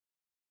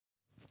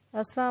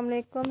Assalamu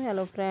alaikum.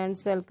 Hello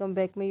friends, welcome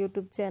back my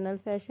YouTube channel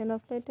Fashion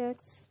of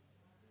Latex.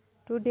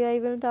 Today I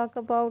will talk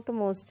about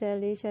most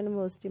stylish and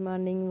most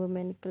demanding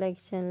women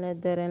collection,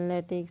 leather and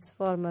latex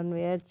formal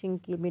wear,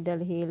 chinky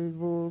middle heel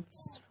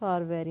boots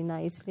for very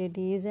nice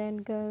ladies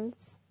and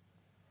girls.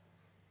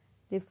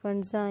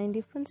 Different design,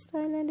 different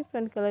style and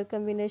different color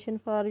combination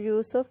for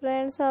you. So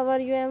friends, how are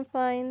you? I'm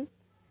fine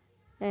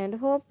and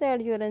hope that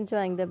you are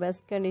enjoying the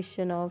best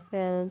condition of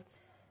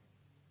health.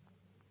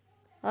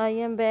 I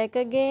am back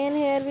again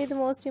here with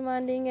most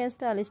demanding and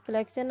stylish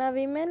collection of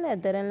women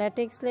leather and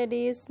latex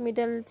ladies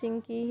middle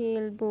chinky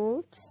heel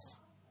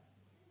boots.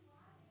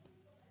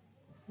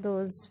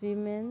 Those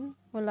women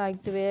who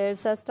like to wear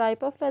such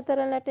type of leather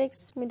and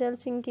latex middle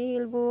chinky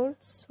heel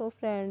boots. So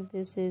friends,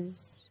 this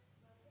is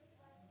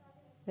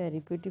very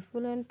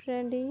beautiful and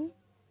trendy.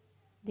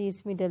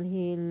 These middle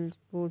heel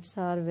boots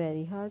are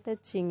very heart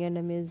touching and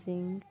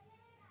amazing.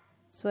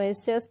 So I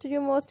suggest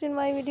you most in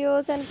my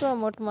videos and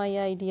promote my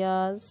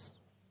ideas.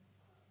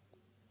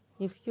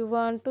 If you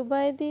want to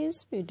buy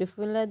these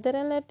beautiful leather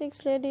and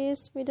latex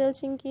ladies middle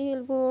chinky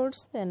heel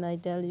boots, then I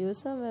tell you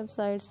some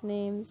websites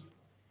names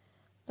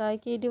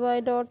like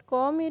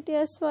edy.com,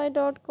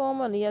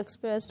 etsy.com,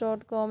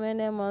 aliexpress.com and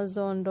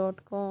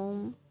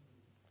amazon.com.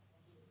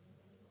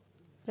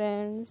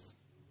 Friends,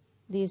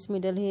 these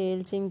middle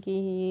heel chinky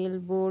heel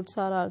boots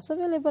are also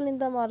available in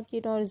the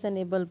market on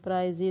reasonable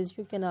prices.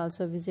 You can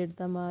also visit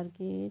the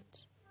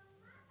market.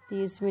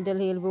 These middle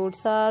heel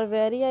boots are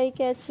very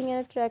eye-catching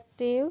and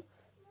attractive.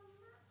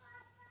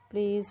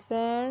 Please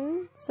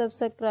friend,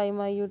 subscribe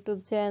my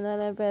YouTube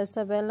channel and press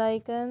the bell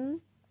icon.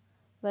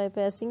 By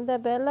pressing the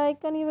bell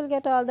icon, you will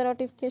get all the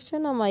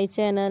notification on my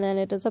channel and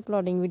latest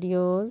uploading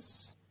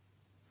videos.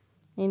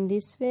 In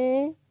this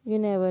way, you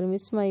never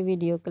miss my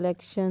video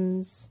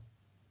collections.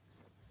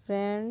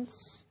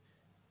 Friends,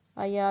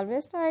 I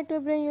always try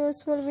to bring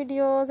useful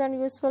videos and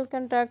useful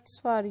contacts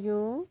for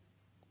you.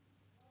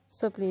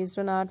 So please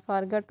do not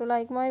forget to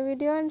like my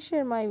video and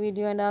share my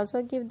video and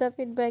also give the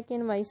feedback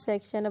in my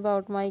section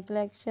about my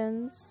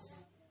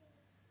collections.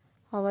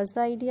 How was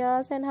the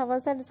ideas and how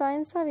was the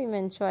designs of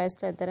women's choice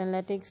leather and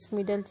latex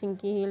middle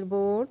chinky heel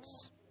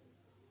boots?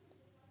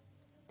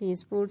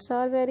 These boots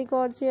are very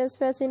gorgeous,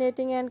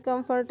 fascinating and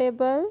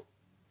comfortable.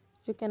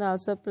 You can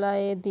also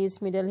apply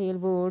these middle heel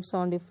boots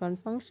on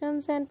different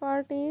functions and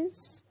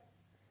parties.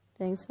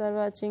 Thanks for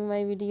watching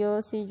my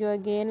video. See you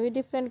again with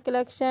different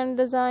collection,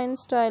 design,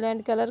 style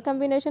and color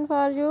combination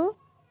for you.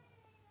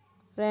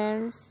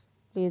 Friends,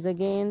 please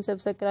again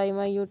subscribe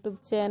my YouTube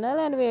channel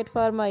and wait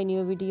for my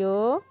new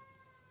video.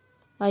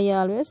 I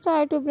always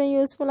try to bring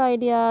useful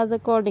ideas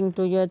according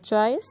to your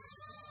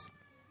choice.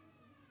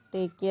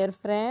 Take care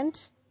friend.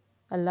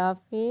 Allah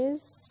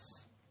Hafiz.